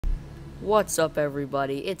What's up,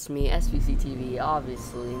 everybody? It's me, SVCTV,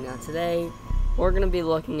 obviously. Now today, we're going to be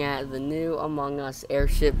looking at the new Among Us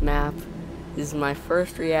Airship Map. This is my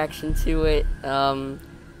first reaction to it.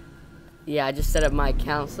 Yeah, I just set up my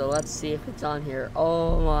account, so let's see if it's on here.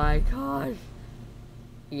 Oh my gosh.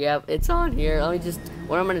 Yep, it's on here.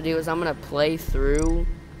 What I'm going to do is I'm going to play through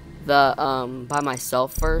the, by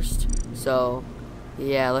myself first. So,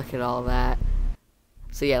 yeah, look at all that.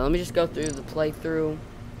 So yeah, let me just go through the playthrough.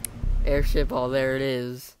 Airship, oh, there it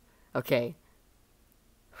is. Okay.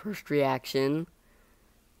 First reaction.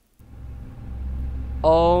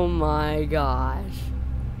 Oh my gosh.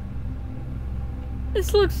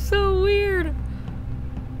 This looks so weird.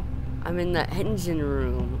 I'm in the engine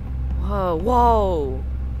room. Whoa, whoa.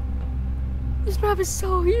 This map is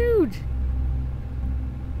so huge.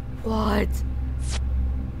 What?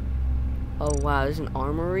 Oh wow, there's an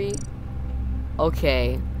armory.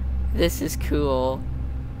 Okay. This is cool.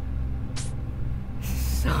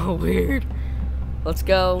 So weird. Let's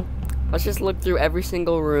go. Let's just look through every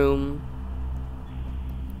single room.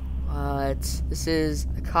 This is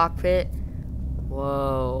the cockpit.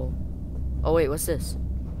 Whoa. Oh wait, what's this?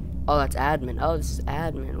 Oh, that's admin. Oh, this is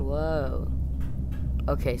admin. Whoa.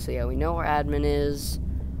 Okay, so yeah, we know where admin is.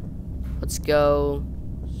 Let's go.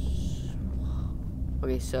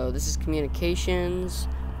 Okay, so this is communications.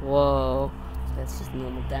 Whoa. That's just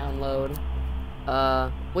normal download.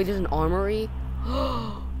 Wait, there's an armory?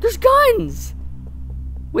 There's guns!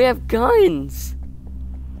 We have guns!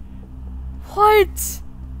 What?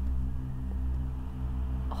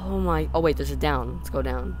 Oh my, oh wait, there's a down. Let's go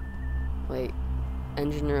down. Wait,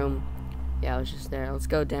 engine room. Yeah, I was just there. Let's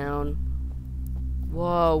go down.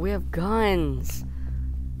 Whoa, we have guns!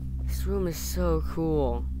 This room is so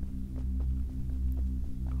cool.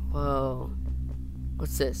 Whoa.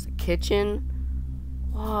 What's this? A kitchen?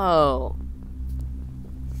 Whoa.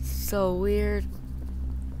 So weird.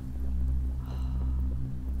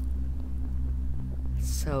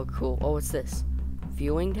 So cool. Oh, what's this?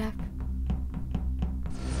 Viewing deck?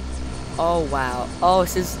 Oh, wow. Oh,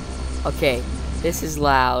 this is... Okay. This is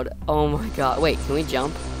loud. Oh my god. Wait, can we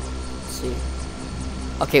jump? Let's see.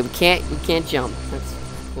 Okay, we can't jump. That's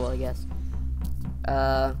cool, I guess.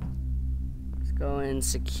 Let's go in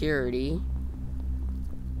security.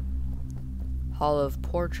 Hall of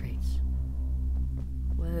Portraits.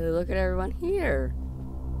 Whoa, look at everyone here.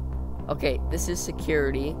 Okay, this is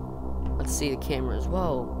security. Let's see the cameras.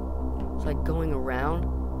 Whoa. It's like going around.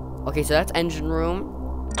 Okay, so that's engine room.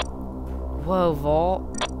 Whoa,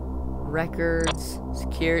 vault. Records.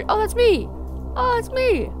 Security. Oh, that's me. Oh, that's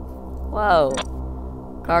me. Whoa.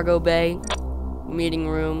 Cargo bay. Meeting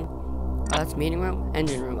room. Oh, that's meeting room?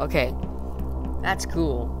 Engine room. Okay. That's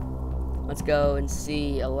cool. Let's go and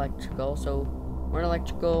see electrical. So, we're in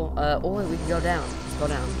electrical. Oh, we can go down. Let's go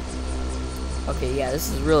down. Okay, yeah,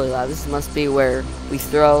 this is really loud. This must be where we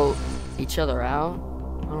throw each other out.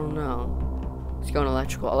 I don't know. Let's go in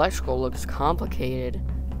electrical. Electrical looks complicated.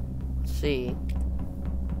 Let's see.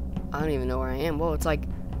 I don't even know where I am. Whoa, it's like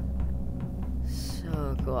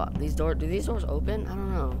so cool. These doors, do these doors open? I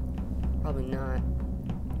don't know. Probably not.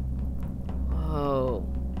 Whoa.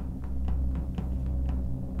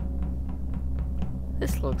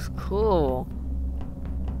 This looks cool.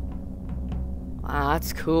 Wow,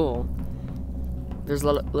 that's cool. There's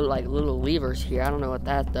little levers here. I don't know what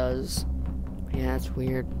that does. Yeah, that's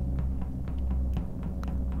weird.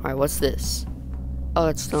 Alright, what's this? Oh,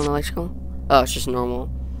 it's still an electrical? Oh, it's just normal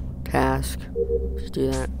task. Just do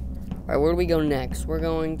that. Alright, where do we go next? We're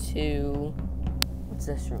going to... What's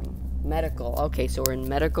this room? Medical. Okay, so we're in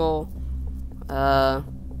medical.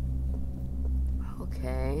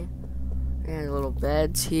 Okay. Yeah, little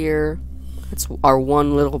beds here. That's our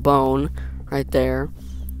one little bone right there.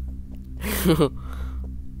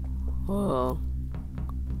 Whoa.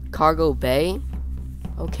 Cargo bay?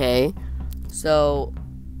 Okay. So,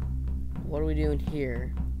 what are we doing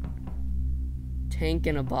here? Tank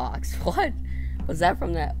in a box. What? Was that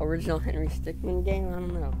from that original Henry Stickmin game? I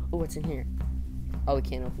don't know. Oh, what's in here? Oh, we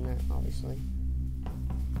can't open that, obviously.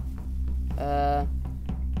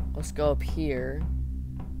 Let's go up here.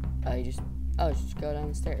 Just go down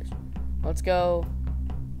the stairs. Let's go.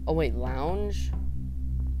 Oh, wait, lounge?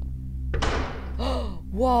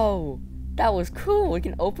 Whoa! That was cool. We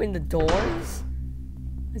can open the doors.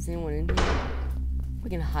 Is anyone in here? We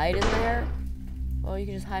can hide in there. Oh, you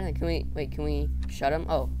can just hide in there. Can we shut them?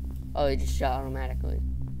 Oh, they just shut automatically.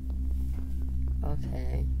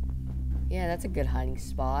 Okay. Yeah, that's a good hiding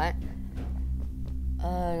spot.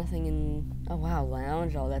 Nothing in... Oh, wow,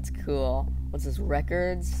 lounge. Oh, that's cool. What's this,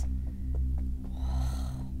 records?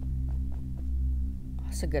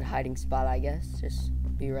 That's a good hiding spot, I guess. Just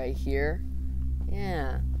be right here.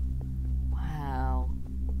 Yeah. Wow.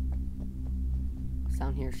 What's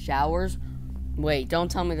down here? Showers? Wait, don't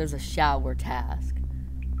tell me there's a shower task.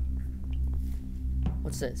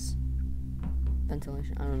 What's this?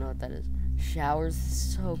 Ventilation? I don't know what that is. Showers?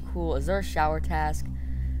 So cool. Is there a shower task?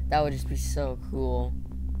 That would just be so cool.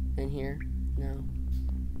 In here? No.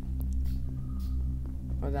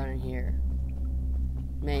 What about in here?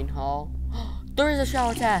 Main hall? There is a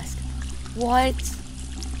shower task! What?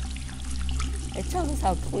 It tells us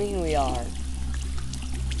how clean we are.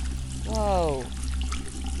 Whoa.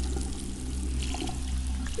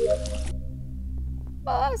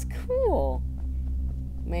 Oh, that's cool.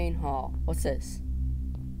 Main hall. What's this?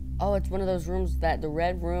 Oh, it's one of those rooms the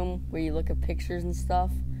red room where you look at pictures and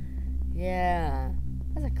stuff. Yeah.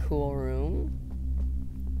 That's a cool room.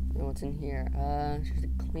 And what's in here? It's just a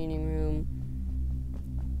cleaning room.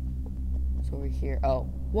 It's over here. Oh,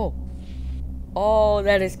 whoa. Oh,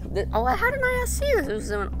 that is. Oh, how did I not see this? It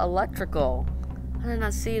was electrical. How did I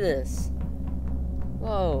not see this?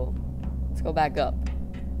 Whoa. Let's go back up.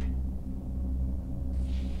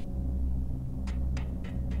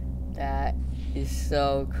 That is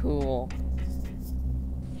so cool.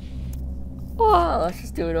 Whoa, let's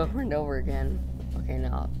just do it over and over again. Okay,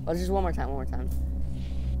 no. Let's just one more time.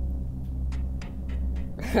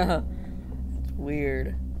 It's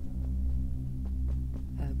weird.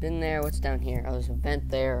 I've been there. What's down here? Oh, there's a vent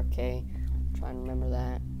there. Okay. I'm trying to remember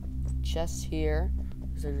that. Chests here.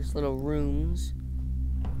 These are just little rooms.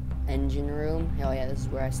 Engine room. Oh, yeah, this is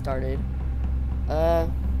where I started. Let's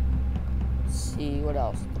see. What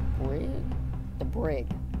else? The brig? The brig.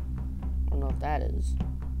 I don't know what that is.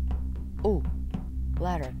 Ooh.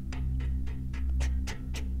 Ladder.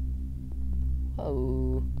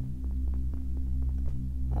 Oh.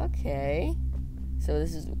 Okay. So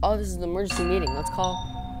this is the emergency meeting. Let's call.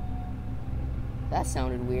 That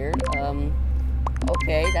sounded weird.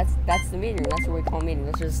 Okay, that's the meeting. That's what we call a meeting.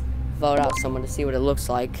 Let's just vote out someone to see what it looks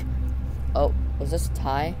like. Oh, was this a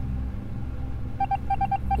tie?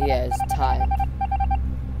 Yeah, it's a tie.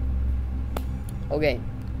 Okay.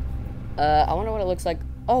 I wonder what it looks like.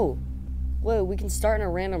 Oh, wait, we can start in a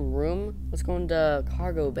random room. Let's go into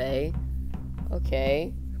cargo bay.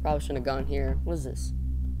 Okay. Probably shouldn't have gone here. What is this?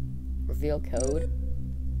 Reveal code?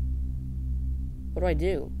 What do I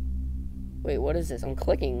do? Wait, what is this? I'm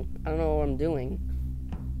clicking. I don't know what I'm doing.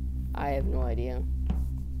 I have no idea.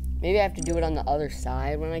 Maybe I have to do it on the other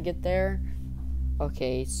side when I get there.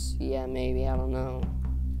 Okay, yeah, maybe. I don't know.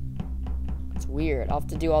 It's weird. I'll have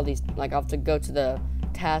to do all these, like, I'll have to go to the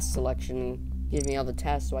task selection and give me all the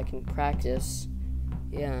tasks so I can practice.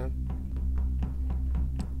 Yeah.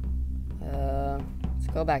 Let's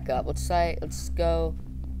go back up. Let's go.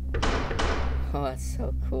 Oh, that's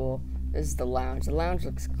so cool. This is the lounge. The lounge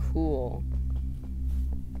looks cool.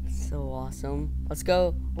 It's so awesome. Let's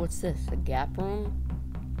go. What's this? A gap room?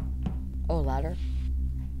 Oh, ladder.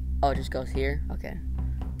 Oh, it just goes here? Okay.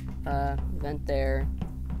 Vent there.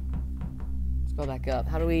 Let's go back up.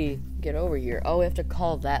 How do we get over here? Oh, we have to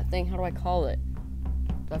call that thing? How do I call it?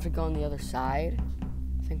 Do I have to go on the other side?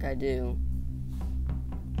 I think I do.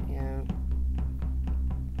 Yeah.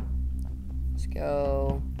 Let's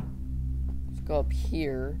go up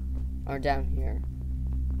here. Or down here.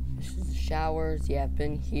 This is the showers. Yeah, I've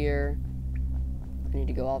been here. I need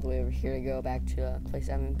to go all the way over here to go back to a place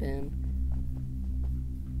I haven't been.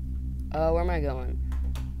 Where am I going?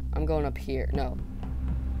 I'm going up here. No.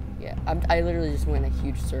 Yeah, I literally just went a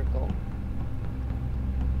huge circle.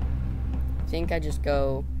 I think I just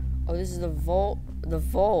go. Oh, this is the vault. The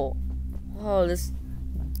vault. Oh, this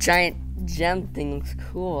giant gem thing looks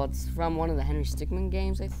cool. It's from one of the Henry Stickmin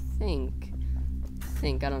games, I think.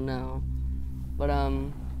 I don't know. But let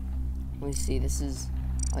me see. This is.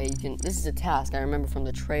 Oh, yeah, this is a task I remember from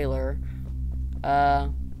the trailer. Where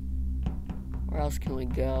else can we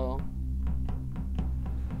go?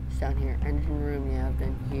 It's down here. Engine room. Yeah, I've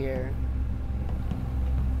been here.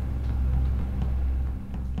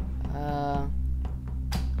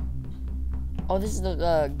 Oh, this is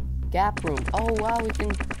the gap room. Oh, wow, we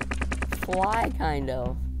can fly, kind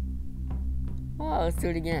of. Oh, let's do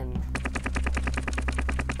it again.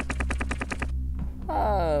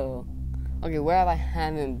 Oh. Okay, where have I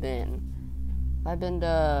haven't been? I've been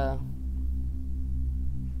to...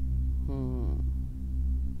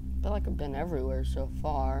 I feel like I've been everywhere so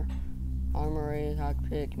far. Armory,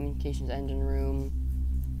 cockpit, communications engine room.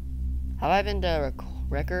 Have I been to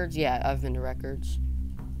records? Yeah, I've been to records.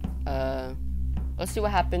 Let's see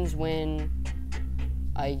what happens when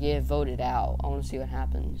I get voted out. I want to see what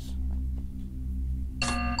happens.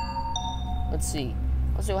 Let's see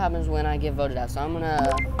what happens when I get voted out. So I'm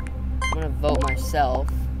gonna I'm gonna vote myself.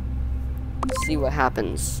 See what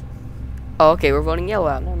happens. Oh, okay, we're voting yellow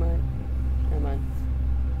out. Never mind. Never mind.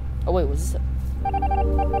 Oh, wait, was this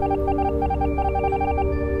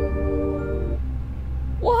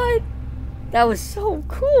What? That was so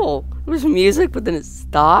cool. It was music, but then it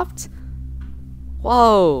stopped.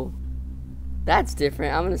 Whoa. That's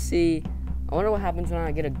different. I'm gonna see. I wonder what happens when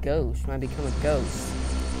I get a ghost, when I become a ghost.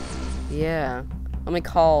 Yeah. Let me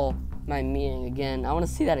call my meeting again. I want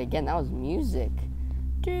to see that again. That was music.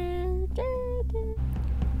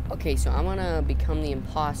 Okay, so I'm gonna become the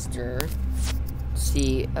imposter.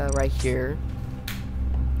 See, right here.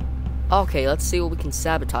 Okay, let's see what we can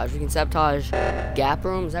sabotage. We can sabotage gap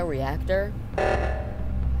room. Is that reactor? I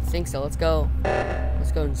think so. Let's go.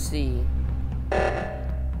 Let's go and see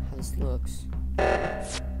how this looks.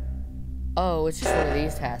 Oh, it's just one of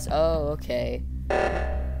these tasks. Oh, okay.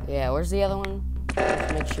 Yeah, where's the other one?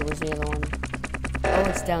 Let's make sure. Where's the other one? Oh,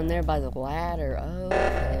 it's down there by the ladder.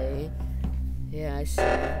 Okay. Yeah, I see.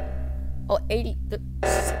 Oh,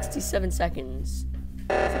 67 seconds.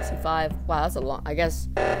 65. Wow, that's a lot. I guess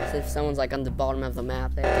if someone's like on the bottom of the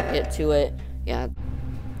map, they have to get to it. Yeah.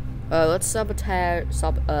 Let's sabotage.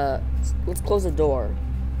 Let's close the door.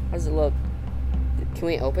 How does it look? Can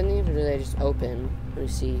we open these, or do they just open? Let me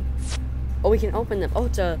see. Oh, we can open them. Oh,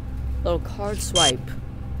 it's a little card swipe.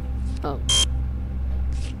 Oh.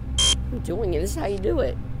 I'm doing it. This is how you do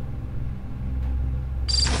it.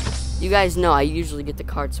 You guys know I usually get the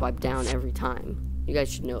card swipe down every time. You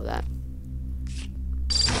guys should know that.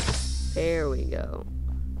 There we go.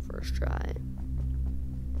 First try.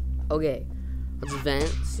 Okay. Let's vent.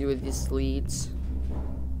 See where this leads.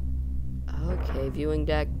 Okay. Viewing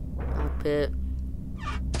deck. Cockpit.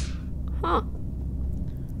 Huh.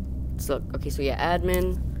 Let's look. Okay, so yeah,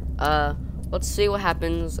 admin. Let's see what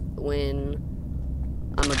happens when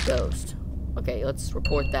I'm a ghost. Okay, let's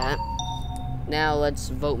report that. Now let's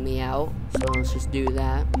vote me out. So let's just do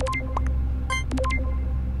that.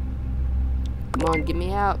 Come on, get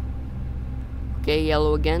me out. Okay,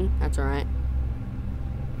 yellow again. That's alright.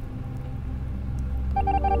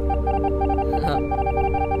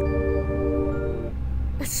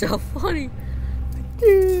 It's so funny.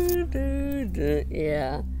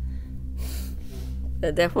 Yeah.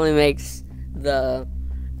 That definitely makes the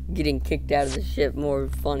getting kicked out of the ship more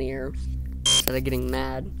funnier instead of getting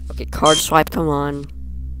mad. Okay, card swipe, come on.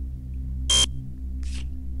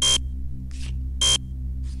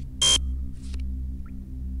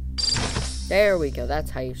 There we go. That's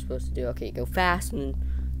how you're supposed to do. Okay, go fast and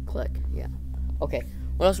click. Yeah. Okay.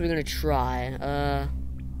 What else are we gonna try? I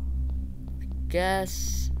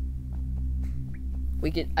guess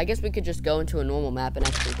we could just go into a normal map and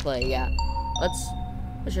actually play. Yeah. Let's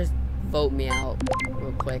just vote me out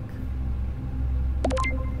real quick.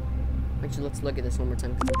 Actually, let's look at this one more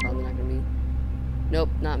time because I'm probably not gonna be. Nope,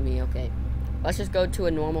 not me. Okay. Let's just go to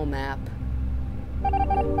a normal map.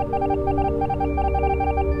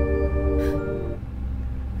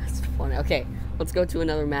 That's funny. Okay, let's go to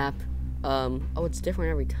another map. Oh, it's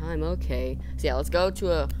different every time. Okay. So yeah, let's go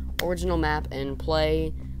to a original map and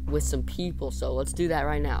play with some people. So let's do that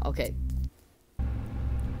right now. Okay.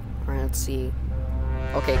 Alright, let's see.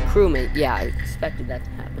 Okay, crewmate. Yeah, I expected that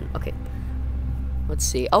to happen. Okay. Let's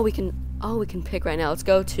see. Oh, we can pick right now. Let's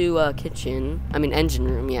go to kitchen. I mean engine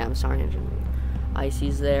room. Yeah, I'm sorry, engine room.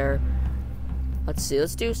 Icy's there. Let's see.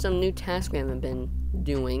 Let's do some new tasks we haven't been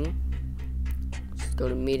doing. Let's go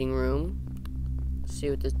to meeting room. See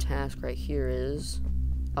what this task right here is.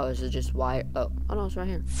 Oh, this is just wire. Oh no, it's right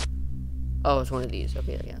here. Oh, it's one of these.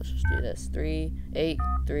 Okay, yeah, let's just do this. 3, 8,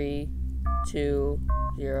 3, 2,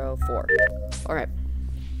 0, 4. All right.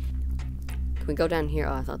 Can we go down here?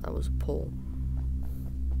 Oh, I thought that was a pole.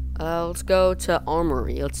 Let's go to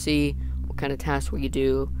armory. Let's see what kind of task we could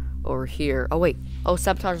do over here. Oh wait. Oh,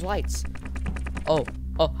 sabotage lights. Oh,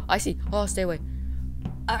 I see. Oh, stay away.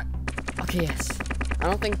 Okay, yes. I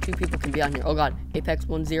don't think 2 people can be on here. Oh god, Apex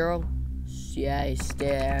 1-0. Yeah, stay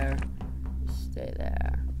there. Stay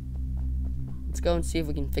there. Let's go and see if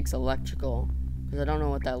we can fix electrical, because I don't know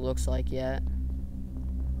what that looks like yet.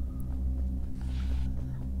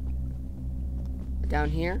 Down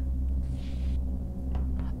here.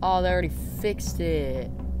 Oh, they already fixed it.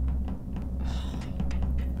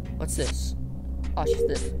 What's this? Oh, it's just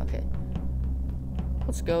this. Okay.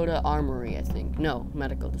 Let's go to armory, I think. No,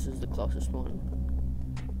 medical. This is the closest one.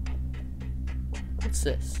 What's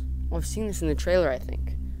this? Oh, I've seen this in the trailer, I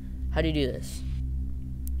think. How do you do this?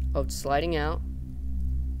 Oh, it's sliding out.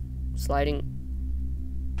 Sliding.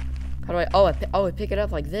 How do I... Oh, I pick it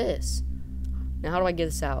up like this. Now, how do I get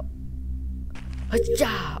this out?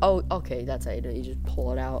 Oh, okay, that's how you do it. You just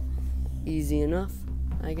pull it out. Easy enough,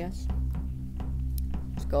 I guess.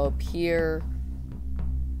 go up here.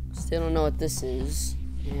 Still don't know what this is.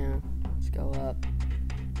 Yeah, let's go up.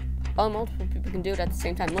 Oh, multiple people can do it at the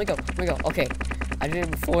same time. Let me go. Okay, I did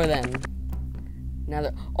it before then. Now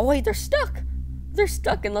they're... Oh, wait, they're stuck. They're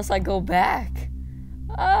stuck unless I go back.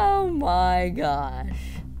 Oh, my gosh.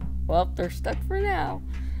 Well, they're stuck for now.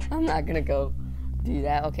 I'm not gonna go do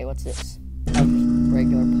that. Okay, what's this? Oh,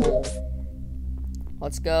 regular pole.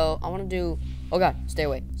 Let's go. I want to do... Oh, God, stay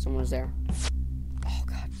away. Someone's there. Oh,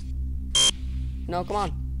 God. No, come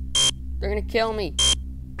on. They're gonna kill me.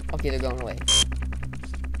 Okay, they're going away.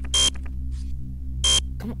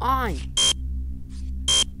 Come on.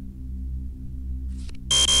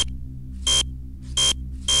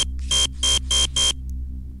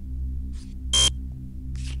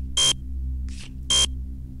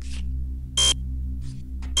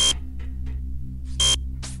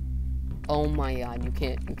 Oh my God, you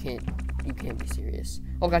can't be serious.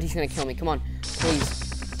 Oh God, he's gonna kill me. Come on,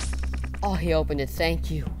 please. Oh, he opened it.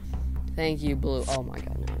 Thank you. Thank you, Blue. Oh my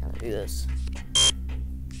God, now I gotta do this.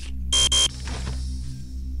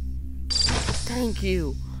 Thank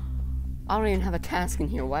you. I don't even have a task in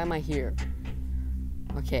here. Why am I here?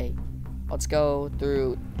 Okay, let's go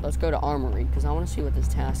to Armory, because I want to see what this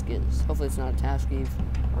task is. Hopefully it's not a task we've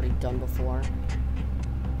already done before.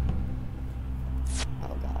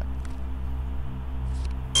 Oh God.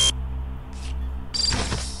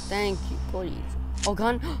 Thank you, please. Oh,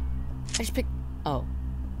 gun. I just picked... Oh.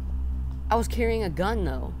 I was carrying a gun,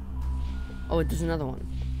 though. Oh, wait, there's another one.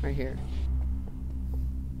 Right here.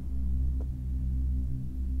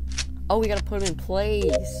 Oh, we gotta put them in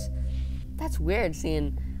place. That's weird,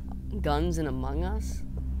 seeing guns in Among Us.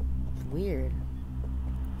 It's weird.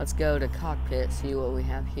 Let's go to cockpit, see what we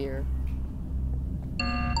have here.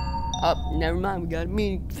 Oh, never mind, we got a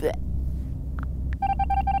meeting.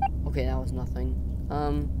 Okay, that was nothing.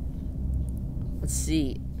 Let's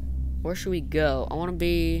see. Where should we go? I wanna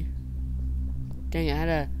be... Dang, I had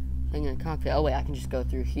a thing in the cockpit. Oh wait, I can just go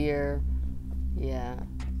through here. Yeah.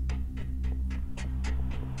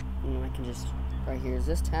 And I can just... Right here. Is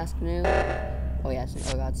this task new? Oh yes.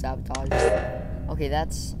 Oh God, sabotage. Okay,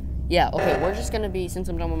 that's... Yeah, okay, we're just gonna be... Since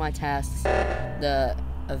I'm done with my tasks, the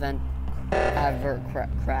event advert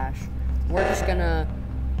crash, we're just gonna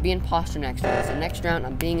be imposter next round. So next round,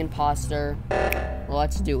 I'm being imposter.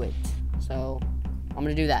 Let's do it. So, I'm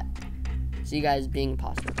gonna do that. See you guys being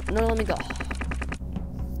imposter. No, let me go.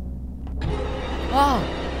 Oh!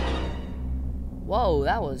 Whoa,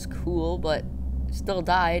 that was cool, but still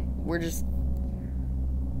died.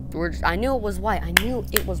 I knew it was white. I knew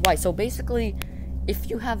it was white. So basically, if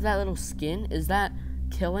you have that little skin, is that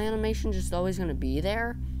kill animation just always gonna be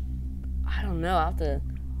there? I don't know. I'll have to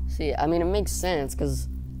see. I mean, it makes sense, because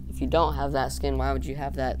if you don't have that skin, why would you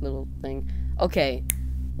have that little thing? Okay,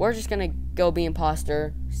 we're just gonna go be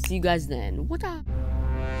imposter. See you guys then. What up?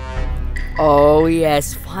 Oh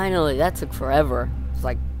yes, finally. That took forever. It's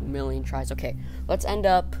like a million tries. Okay, let's end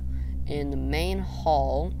up in the main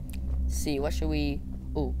hall. Let's see, what should we...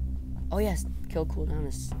 Ooh. Oh yes, kill cooldown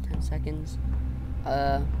is 10 seconds.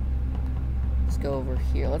 Let's go over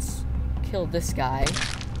here. Let's kill this guy.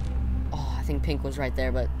 Oh, I think pink was right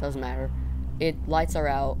there, but doesn't matter. Lights are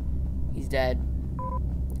out. He's dead.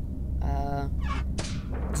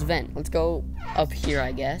 Let's vent. Let's go up here,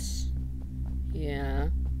 I guess. Yeah.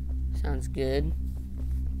 Sounds good.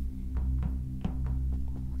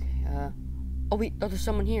 Okay, oh wait, oh, there's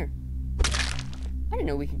someone here. I didn't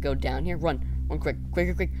know we could go down here. Run quick.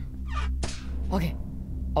 Okay.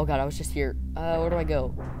 Oh God, I was just here. Where do I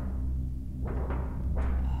go?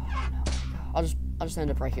 Oh, no. I'll just end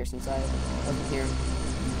up right here since I wasn't here.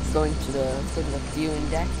 Let's go to the viewing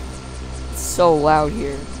deck. It's so loud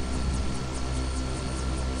here.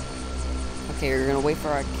 Okay, we're gonna wait for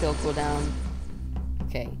our kill cooldown.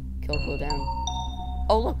 Okay, kill cooldown.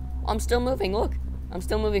 Oh look, I'm still moving. Look, I'm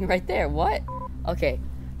still moving right there. What? Okay,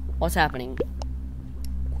 what's happening?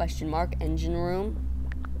 Question mark, engine room.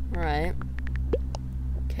 Alright.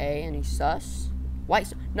 Okay, any sus? Why?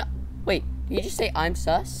 No, wait, did you just say I'm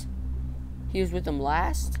sus? He was with them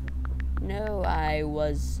last? No, I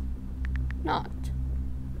was not.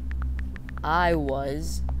 I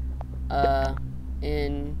was,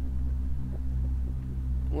 in...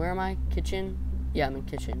 Where am I? Kitchen? Yeah, I'm in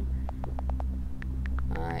kitchen.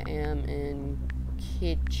 I am in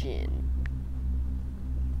kitchen.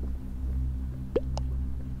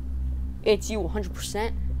 It's you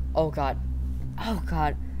 100%? Oh God. Oh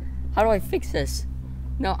God. How do I fix this?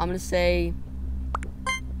 No, I'm gonna say...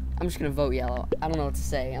 I'm just gonna vote yellow. I don't know what to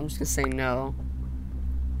say. I'm just gonna say no.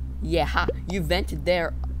 Yeah, ha, you vented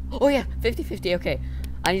there. Oh yeah, 50-50, okay.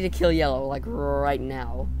 I need to kill yellow, like, right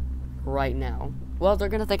now. Right now. Well, they're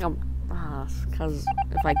gonna think I'm, because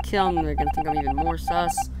if I kill him, they're gonna think I'm even more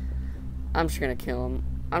sus. I'm just gonna kill him.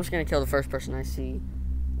 I'm just gonna kill the first person I see.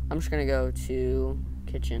 I'm just gonna go to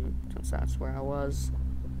kitchen, since that's where I was.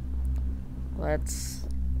 Let's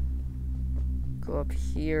go up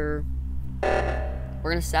here.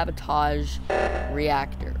 We're gonna sabotage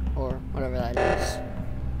reactor, or whatever that is.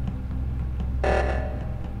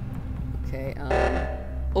 Okay,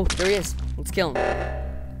 oh, there he is. Let's kill him.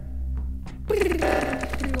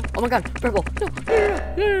 Oh my god, purple.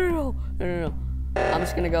 No. I'm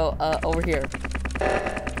just gonna go, over here.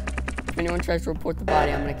 If anyone tries to report the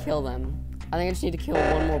body, I'm gonna kill them. I think I just need to kill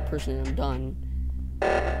one more person and I'm done.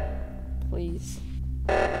 Please.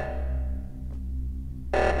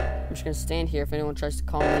 I'm just gonna stand here if anyone tries to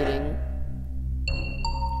call a meeting.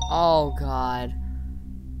 Oh god.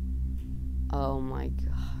 Oh my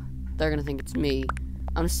god. They're gonna think it's me.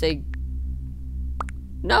 I'm gonna say...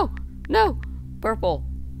 No! Purple!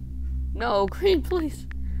 No, green, please!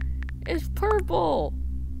 It's purple!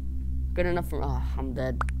 Good enough for... Oh, I'm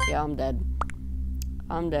dead. Yeah, I'm dead.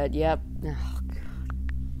 Yep. Oh, god.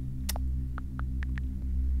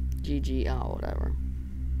 GG. Oh, whatever.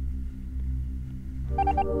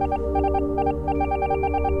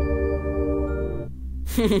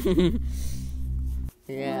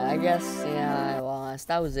 Yeah, I guess, yeah, I lost.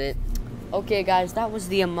 That was it. Okay, guys, that was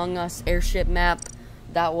the Among Us Airship Map.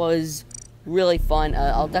 That was really fun.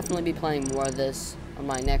 I'll definitely be playing more of this on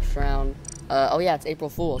my next round. Oh yeah, it's April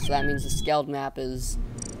Fool's, so that means the scaled map is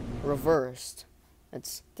reversed.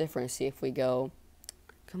 It's different. See if we go...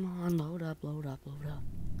 Come on, load up.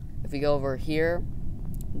 If we go over here,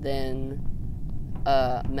 then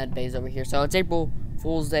med bay's over here. So it's April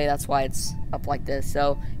Fool's Day, that's why it's up like this.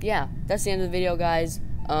 So yeah, that's the end of the video, guys.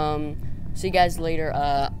 See you guys later.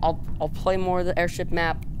 I'll play more of the airship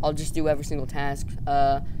map. I'll just do every single task.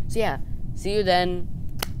 So yeah, see you then.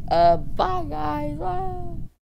 Bye guys. Bye.